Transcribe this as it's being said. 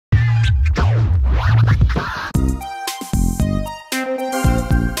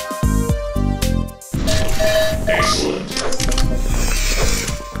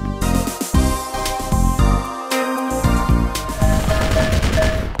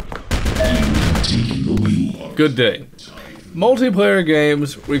Good day. Multiplayer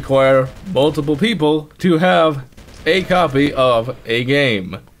games require multiple people to have a copy of a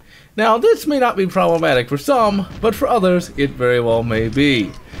game. Now, this may not be problematic for some, but for others, it very well may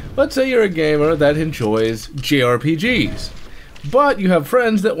be. Let's say you're a gamer that enjoys JRPGs, but you have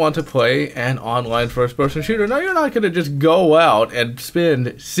friends that want to play an online first-person shooter. Now, you're not going to just go out and spend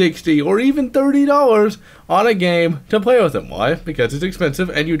 $60 or even $30 on a game to play with them. Why? Because it's expensive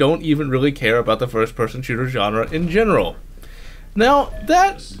and you don't even really care about the first-person shooter genre in general. Now,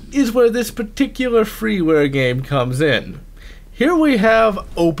 that is where this particular freeware game comes in. Here we have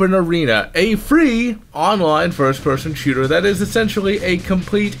Open Arena, a free online first-person shooter that is essentially a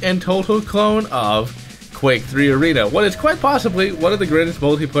complete and total clone of Quake 3 Arena, what is quite possibly one of the greatest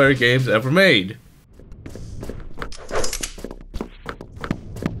multiplayer games ever made.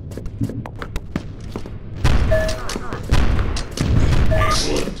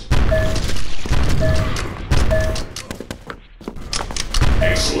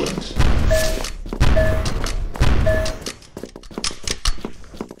 Excellent.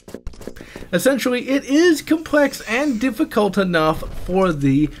 Essentially, it is complex and difficult enough for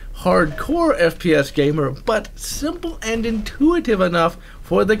the hardcore FPS gamer, but simple and intuitive enough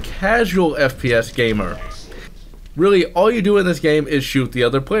for the casual FPS gamer. Really, all you do in this game is shoot the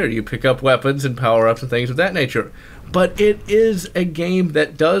other player. You pick up weapons and power-ups and things of that nature. But it is a game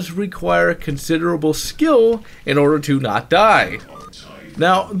that does require considerable skill in order to not die.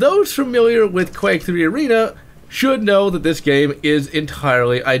 Now, those familiar with Quake 3 Arena should know that this game is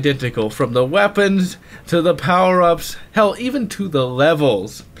entirely identical, from the weapons to the power-ups, hell, even to the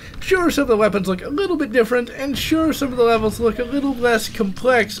levels. Sure, some of the weapons look a little bit different, and sure, some of the levels look a little less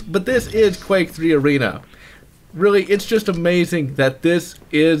complex, but this is Quake 3 Arena. Really, it's just amazing that this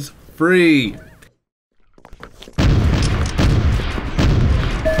is free.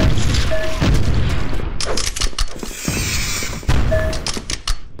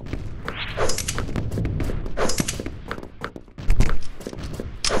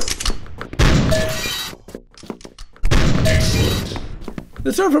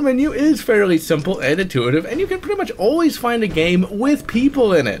 The server menu is fairly simple and intuitive, and you can pretty much always find a game with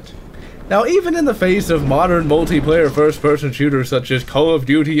people in it. Now, even in the face of modern multiplayer first-person shooters such as Call of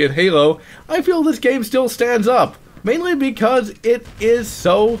Duty and Halo, I feel this game still stands up, mainly because it is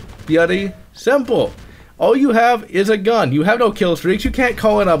so bloody simple. All you have is a gun. You have no kill streaks. You can't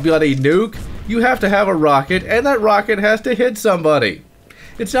call in a bloody nuke. You have to have a rocket, and that rocket has to hit somebody.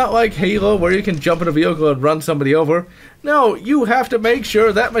 It's not like Halo where you can jump in a vehicle and run somebody over. No, you have to make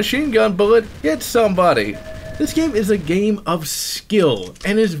sure that machine gun bullet hits somebody. This game is a game of skill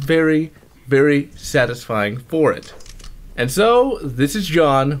and is very, very satisfying for it. And so, this is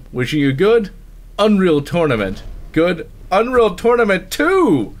John wishing you good Unreal Tournament. Good Unreal Tournament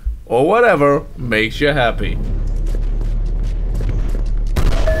 2! Or whatever makes you happy.